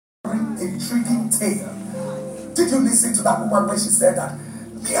intriguing tale. Did you listen to that woman when she said that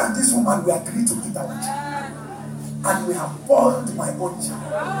me and this woman we agreed to eat our child, and we have boiled my own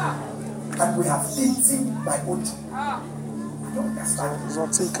child, and we have eaten my own child? I don't understand.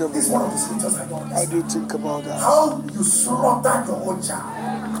 It's one of the scriptures I don't understand. I do think about that. How you slaughtered your own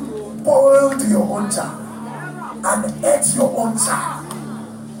child, boiled your own child, and ate your own child,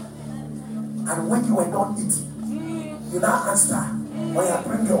 and when you were done eating, you now answer, when you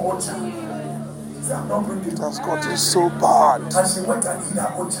bring your own child. I'm not bringing it. That's gotten so bad. And she went and hid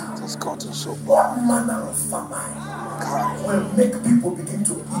her own child. That's gotten so bad. What manner of famine will make people begin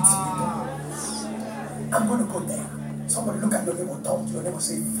to eat people? I'm going to go there. Somebody look at your neighbor, talk to your neighbor,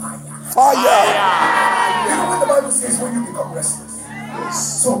 say fire. Fire! You know what the Bible says when you become restless?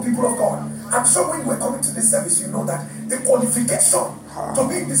 Yes. So people of God, I'm sure when you were coming to this service, you know that the qualification to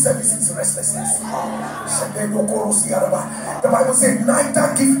be in this service is restlessness. The Bible says,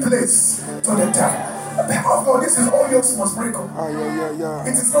 neither give place to the devil. People of God, this is all yokes must break up.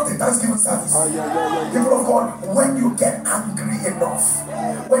 It is not a Thanksgiving service. People of God, when you get angry enough,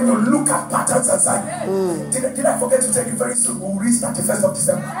 when you look at patterns and say, did I forget to tell you very soon, we'll reach 31st of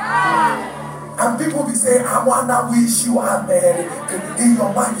December. And people be saying, I wanna wish you and in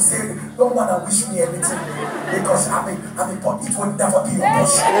your mind you say, don't wanna wish me anything because I'm important. It will never be your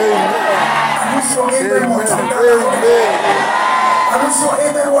portion. I wish your amen will turn down. I wish your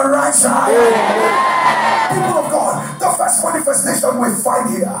amen will rise high. People of God, the first manifestation we find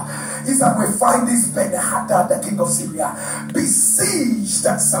here is that we find this Ben-Hadad, the king of Syria, besieged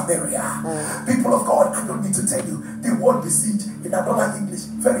Samaria. People of God, I don't need to tell you, the word besiege in another English,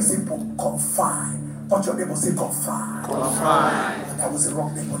 very simple, confine. Touch your neighbor, say confine. Confine. That was the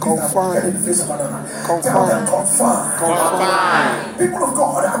wrong name. Confine. Get in the face of another. Tell them confine. Confine. People of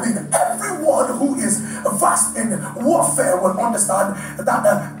God, I mean, everyone who is versed in warfare will understand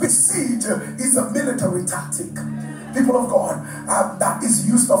that besiege is a military tactic. People of God, that is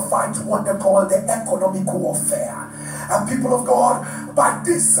used to fight what they call the economic warfare. And people of God, by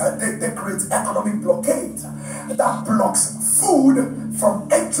this, they create economic blockade that blocks food from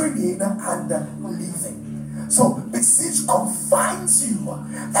entering in and leaving. So besiege confines you.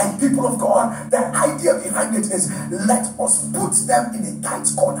 And people of God, the idea behind it is let us put them in a tight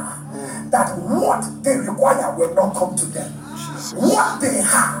corner, that what they require will not come to them. Jesus. What they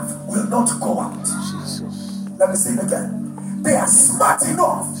have will not go out. Jesus. Let me say it again. They are smart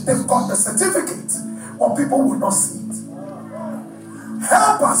enough. They've got the certificate, but people will not see it.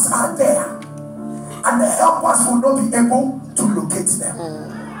 Helpers are there, and the helpers will not be able to locate them.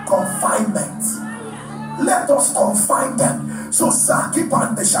 Confinement. Let us confine them. So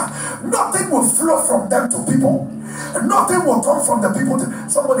nothing will flow from them to people. Nothing will come from the people.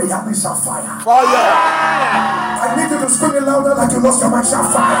 Somebody help me shout fire. Fire. I need you to scream it louder like you lost your mind.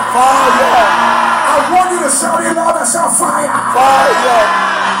 Shout fire. Fire. I want you to shout it louder. Shout fire. Fire.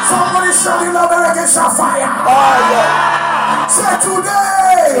 Somebody shout it louder again. Shout fire. Fire. Say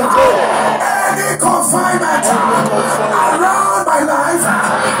today, any confinement around my life,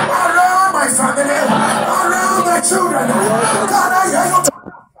 around my family, around my children, God, I hear you.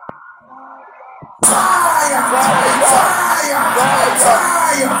 Fire!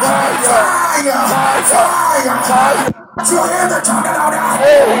 So hear the talking out there.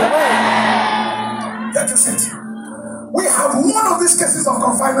 That is it. We have one of these cases of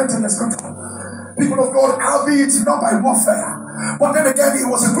confinement in the scripture. People of God, albeit not by warfare, but then again, it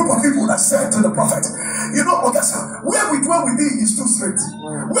was a group of people that said to the prophet, you know, Augusta, where we dwell with thee is too straight.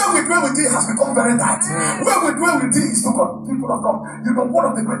 Where we dwell with thee has become very tight. Where we dwell with thee is too good. People of God, you know, one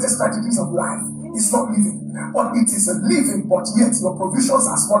of the greatest tragedies of life is not living, but it is a living, but yet your provisions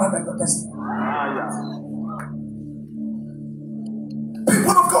are smaller than your destiny.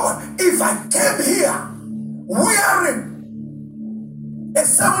 People of God, if I came here wearing a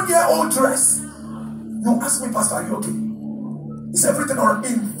 7-year-old dress, you ask me, Pastor, are you okay? Is everything all right?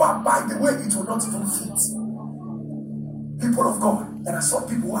 In fact, by the way, it will not even fit. People of God, there are some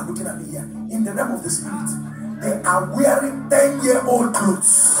people who are looking at me here. In the realm of the spirit, they are wearing 10-year-old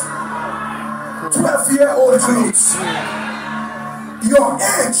clothes, 12-year-old clothes. Your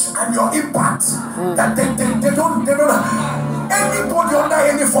age and your impact, that they don't anybody under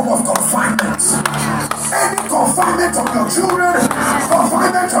any form of confinement. Any confinement on your children,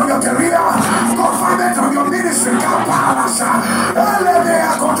 confinement on your career, confinement on your ministry, and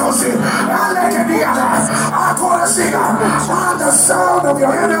the sound of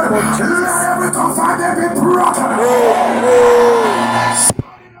your enemy, let every confinement be broken.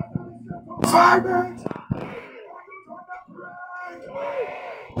 Confinement.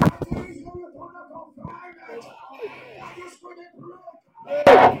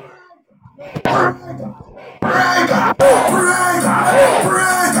 Your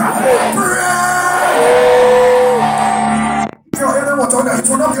enemy will turn that it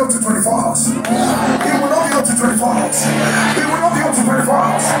will not be up to 24 hours. It will not be up to 24 hours. It will not be up to 24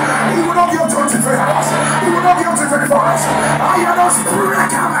 hours. It will not be up to 23 hours. It will not be up to 24 hours. I announce break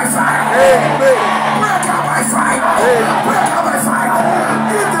out by fire. Break out by fire. Break out by fire.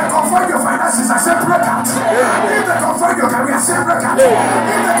 If they confine your finances, I say break out. If they confine your career, I say break out.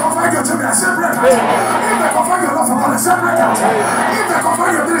 If they confine your children, I say break out. If they confine your love for God, I say break out. If they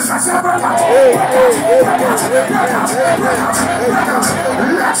confine your ministry, I say break out. Break out. Break out. Break out. Break out.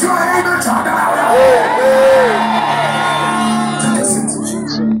 Let your amen turn around.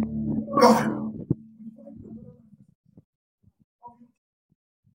 God.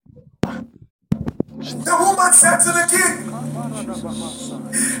 The woman said to the king,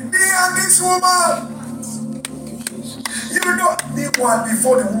 me and this woman, you know, meanwhile,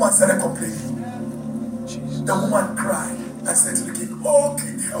 before the woman started complaining, the woman cried and said to the king, oh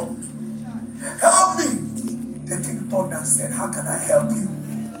king, help me. Help me. The king turned and said, how can I help you?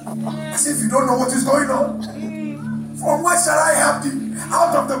 As if you don't know what is going on. From where shall I help you?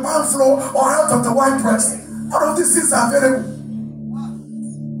 Out of the barn floor or out of the wine press? Out of these things are available.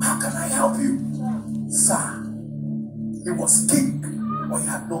 How can I help you? Sir, he was king, but he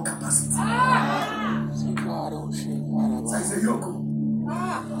had no capacity. So he's a yoke.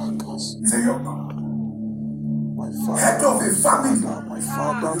 He's a yoke. Head of a family. My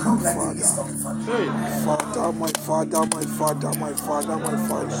father, you look like the least of the family. my father.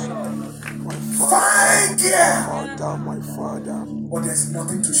 Fine gear. My father. But there's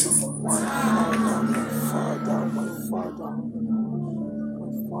nothing to show for it. My father.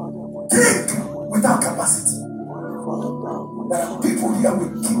 King without capacity. There are people here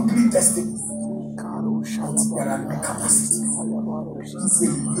with kingly destiny. There are no capacity. It's a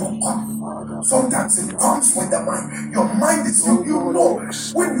yoke. Sometimes it comes with the mind. Your mind is you know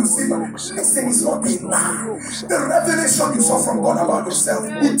when you see listen, it's not a lie. The revelation you saw from God about yourself,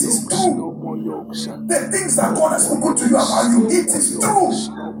 it is true. The things that God has spoken to you about you, it is true.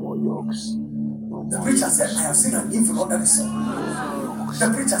 The preacher said, I have seen an evil under the sun. The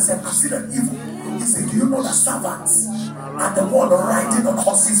preacher said, I've seen an evil. He said, do you know the servants are the one riding on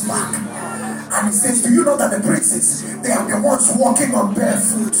horses' back? And he says, do you know that the princes, they are the ones walking on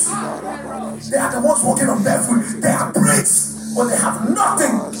barefoot? They are the ones walking on barefoot. They are priests, but they have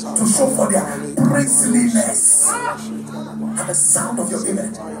nothing to show for their priestliness. And the sound of your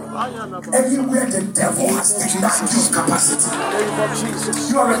amen. Anywhere the devil has denied your capacity.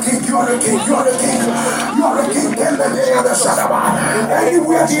 You are a king, you are a king, you are a king. You are a king.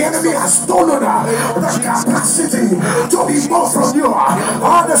 Anywhere the enemy has stolen the capacity to be more from you.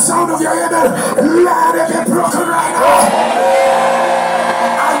 On the sound of your amen, let it be broken right now.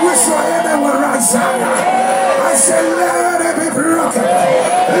 I wish your amen would rise. I say let it be broken.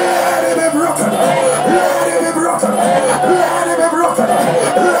 Let it be broken. Let it be broken. Let it be broken.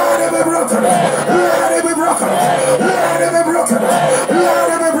 Let it be broken. Let it be broken. Let it be broken. Let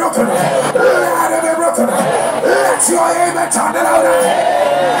it be broken. Let it be broken. Let your amen turn it out.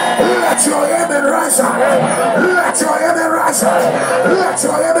 Let your amen rise. Let your amen rise. Let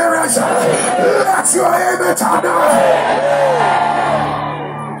your amen rise. Let your amen turn out.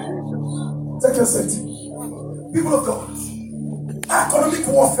 Take your seat. People of God, economic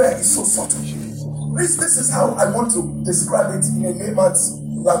warfare is so subtle. This is how I want to describe it in a layman's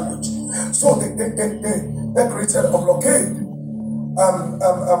language. So they created a blockade, an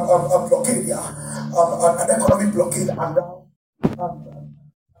economic blockade around.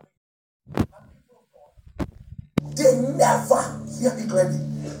 They never, hear me clearly,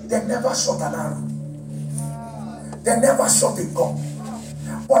 they never shot an arrow. They never shot a gun.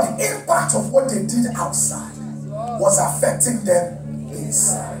 But the impact of what they did outside was affecting them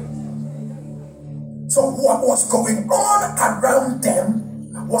inside. So what was going on around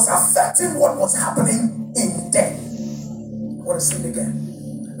them was affecting what was happening in them. I want to say it again.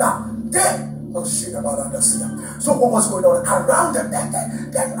 Now, them, oh shit about that. So what was going on around them?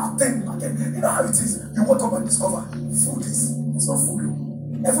 Then nothing. Again, you know how it is. You wake up and discover food is it's not food.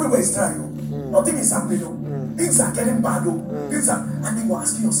 Everywhere is dry. Nothing is happening. Things are getting bad. Things are, and then you're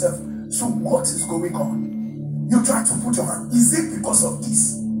asking yourself, so what is going on? You try to put your hand. Is it because of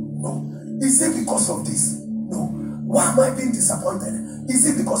this? No. Is it because of this? No. Why am I being disappointed? Is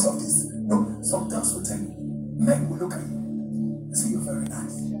it because of this? No. Sometimes we'll tell you, men will look at you and say, you're very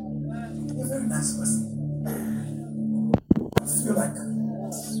nice. You're a very nice person.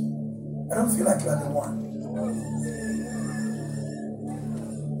 I don't feel like you are the one.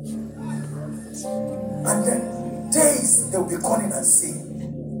 And then days they'll be calling and saying,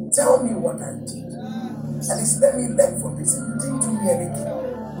 Tell me what I did. At least let me learn from this. You didn't do me anything.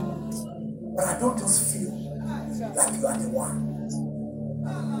 But I don't just feel like you are the one.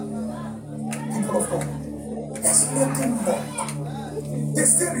 People of God, there's nothing more. They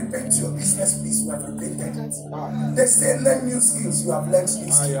say repaint your business, please, you have repainted it. They say learn new skills, you have learned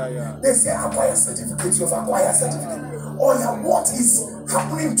new skills. They say acquire certificates, you have acquired certificates. Oh yeah, what is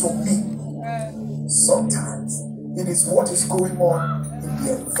happening to me? Sometimes it is what is going on in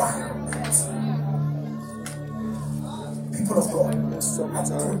the environment. People of God, I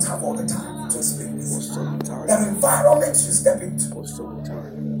don't have all the time to explain this. The environment you step into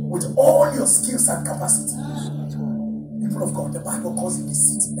with all your skills and capacity. People of God, the Bible calls it the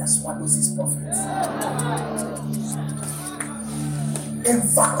city that swallows his prophets.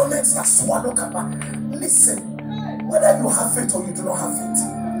 Environments that swallow capacity. Listen, whether you have faith or you do not have faith,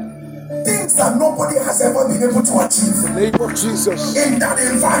 things that nobody has ever been able to achieve. In the name of Jesus. In that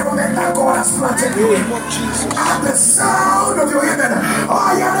environment that God has planted you in. At the sound of your amen,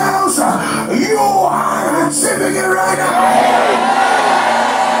 I announce you are achieving it right now.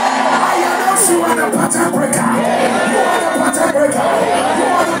 You are the pattern breaker. You are the pattern breaker. You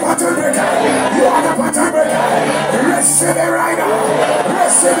are the pattern breaker. You are the pattern breaker. Receive it right now.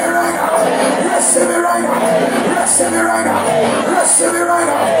 Receive it right now. Receive it right now. Receive it right now. Receive it right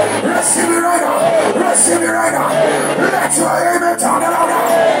now. Receive it right now. Receive it right now. Let your amen turn it out.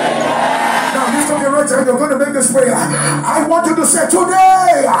 Now lift up your right hand. You're going to make this prayer. I want you to say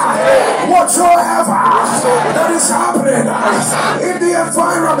today, whatsoever that is happening in the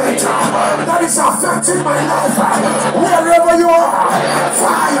environment that is affecting my life, wherever you are,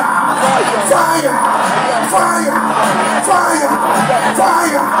 fire, fire, fire, fire,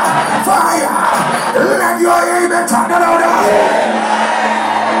 fire, fire. Let your amen turn it out.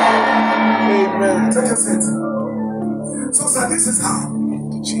 Amen. Take a seat. So, sir, this is how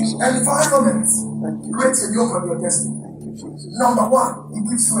environment creates a yoke on your destiny. Number one, it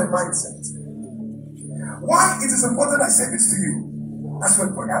gives you a mindset. Why it is important I say this to you as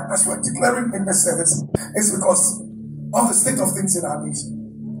we're declaring in this service is because of the state of things in our nation.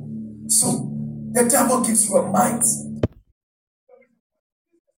 So the devil gives you a mindset.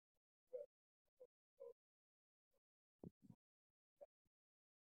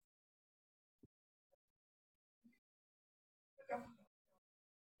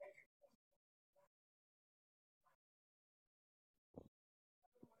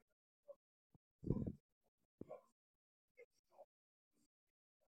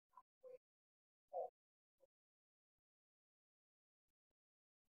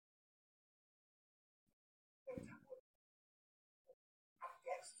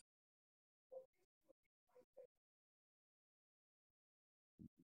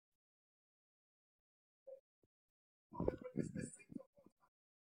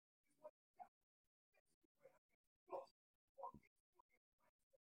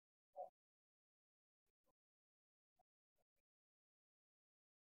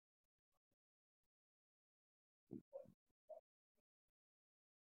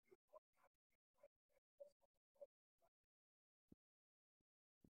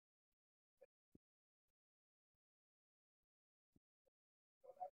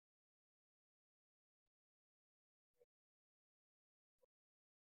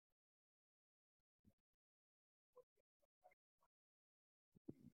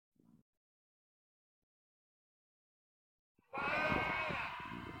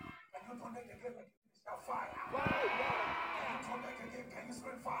 Can you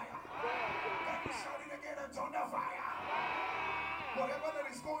scream fire? Can you shout it again and turn the fire? Whatever that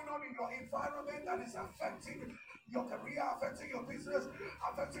is going on in your environment that is affecting your career, affecting your business,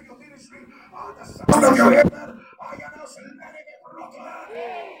 affecting your ministry, the sound of your amen, I announce let it be broken.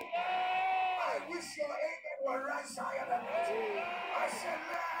 I wish your amen were rise higher than that. I said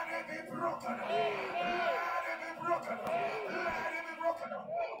let it be broken. Let it be broken. Let it be broken.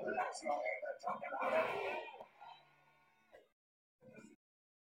 Let your amen talk about it.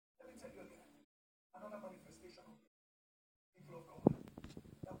 Let me tell you again. Another manifestation of people of God.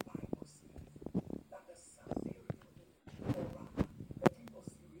 The Bible says that the Syrian the king of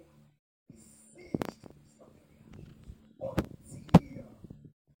Syria, besieged Samaria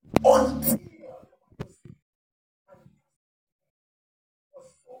until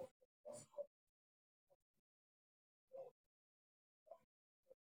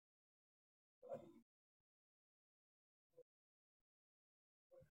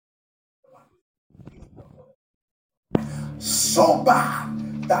so bad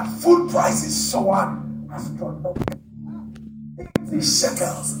that food prices soared astronomical. 80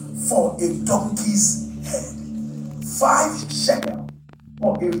 shekels for a donkey's head. 5 shekels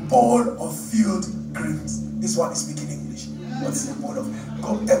or a bowl of field greens. This one is speaking English. What's a bowl of?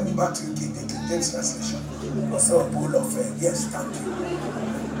 Go tell me back to the King James translation. What's a bowl of? Yes, thank you.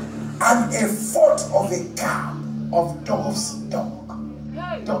 And a fourth of a calf of dove's dung.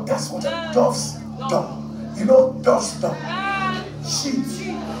 That's what a dove's dung. You know dove's dung. Sheets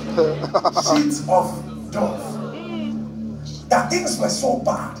of dove. That things were so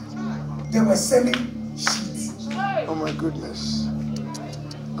bad. They were selling sheets. Oh my goodness.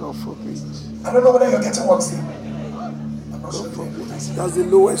 God forbid. I don't know whether you're getting what I'm saying. God forbid. That's the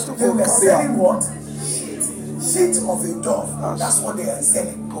lowest of They all were career. selling what? Sheet of a dove. That's what they are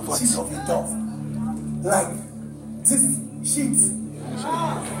selling. Poverty. Sheet of a dove. Like this sheet.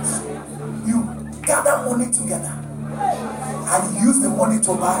 You gather money together and use the money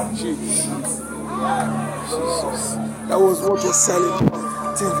to buy sheets. Jesus. That was what was selling.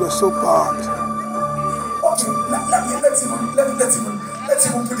 Things were so bad. Okay, let's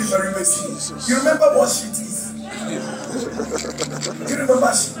even put it very basic. You remember what sheet is? You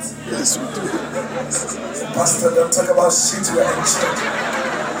remember sheet? Yes, we do. Pastor, don't talk about shit we're in church.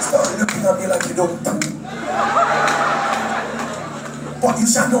 Stop looking at me like you don't do. But you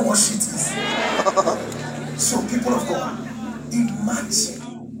shall know what shit is. So, people of God, imagine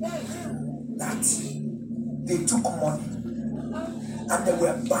that they took money and they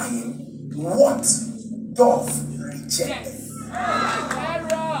were buying what dove rejected.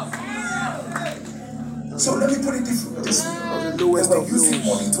 So let me put it this way. They were using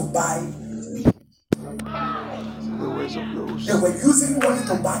money to buy. They were using money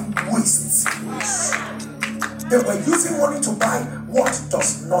to buy waste. They were using money to buy what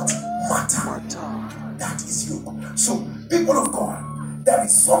does not matter. That is you. So, people of God, there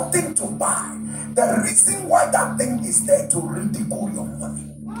is something to buy. The reason why that thing is there to ridicule your money.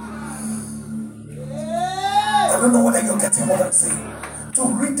 I don't know whether you're getting what I'm saying. To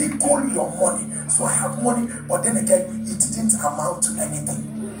ridicule your money. So I have money, but then again, it didn't amount to anything.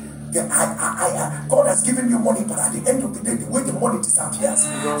 God has given you money, but at the end of the day, the way the money disappears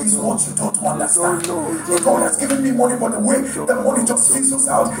is what you don't understand. God has given me money, but the way the money just fizzles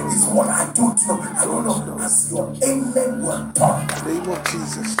out is what I don't know. I don't know. As your amen will turn. In the name of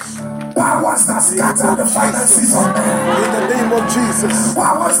Jesus. Powers that scatter the finances of men. In the name of Jesus.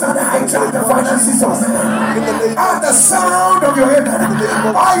 Powers that hijack the finances of men. In the name And the sound of your amen.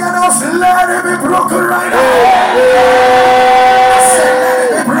 I cannot let it be broken right now. I said, let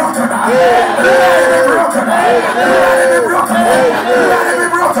it be broken. Let it be broken. Let it be broken. Let it be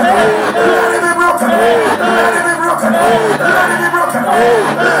broken. Let it be broken. Let it be broken. Let it be broken.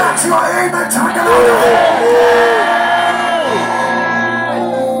 Let your amen turn around.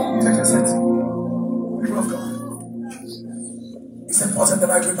 Take a seat. People of God. It's important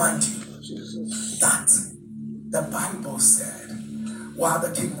that I remind you that the Bible said while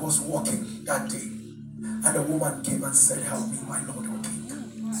the king was walking that day, and the woman came and said, "Help me, my Lord, O King."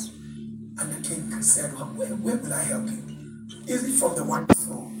 And the king said, "Well, where will I help you? Is it from the wine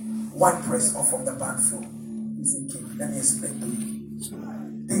press or from the back floor?" He said, "King, let me explain to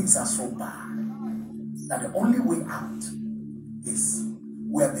you. Things are so bad that the only way out is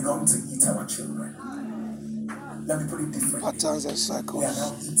we have begun to eat our children." Let me put it differently. Patterns and cycles. We are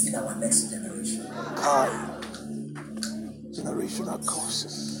now eating our next generation. Generational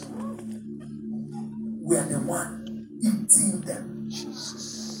curses. We are the one eating them.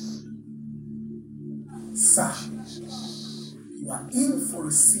 Jesus. Sir, Jesus. you are in for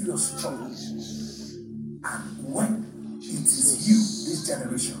a serious struggle. And when it is you, this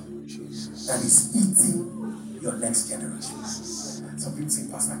generation, that is eating your next generation. Some people say,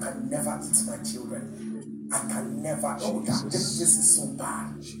 "Pastor, I can never eat my children. I can never." Oh, this is so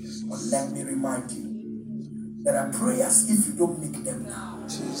bad. But let me remind you, there are prayers if you don't make them now.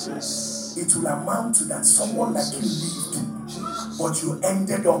 Jesus. It will amount to that someone like you lived, but you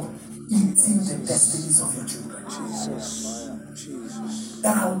ended up eating the destinies of your children. Jesus.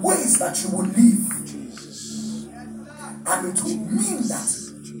 There are ways that you will live, Jesus. and it will mean that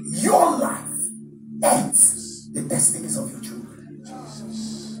your life ends the destinies of your children.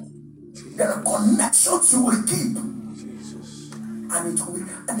 There are connections you will keep, and it will be,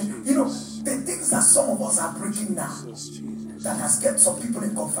 and you know, the things that some of us are breaking now that has kept some people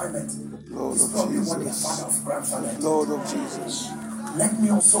in confinement is probably what their father or grandfather did. Lord of Jesus. Let me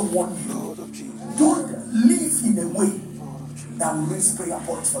also warn you, Lord of Jesus. don't live in a way that will raise prayer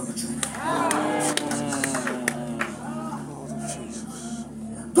points for your children.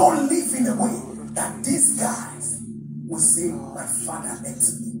 Don't live in a way that these guys will say, "My father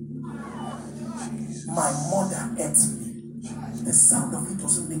ate me, my mother ate me, The sound of it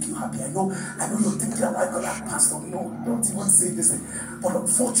doesn't make you happy. I know you're thinking, oh my God, Pastor, no, don't even say this thing. But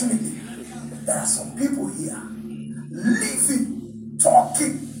unfortunately, there are some people here living,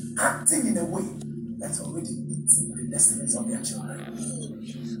 talking, acting in a way that's already eating the destinies of their children.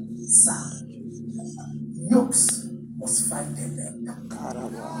 Sir, yokes must find their neck.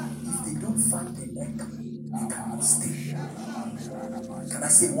 If they don't find their neck, they cannot stay. Can I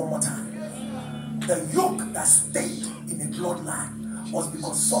say it one more time? The yoke that stayed in the bloodline was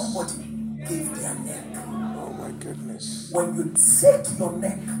because somebody gave their neck. Oh my goodness. When you take your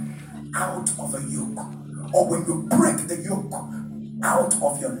neck out of a yoke, or when you break the yoke out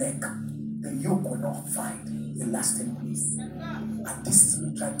of your neck, the yoke will not find a lasting place. And this is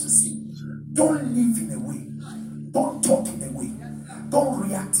me trying to say, don't live in a way, don't talk in a way, don't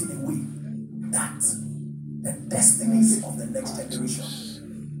react in a way that the destinies of the next generation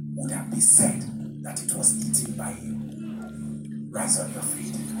would have been said that it was eaten by you. Rise on your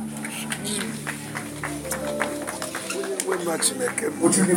feet. Would you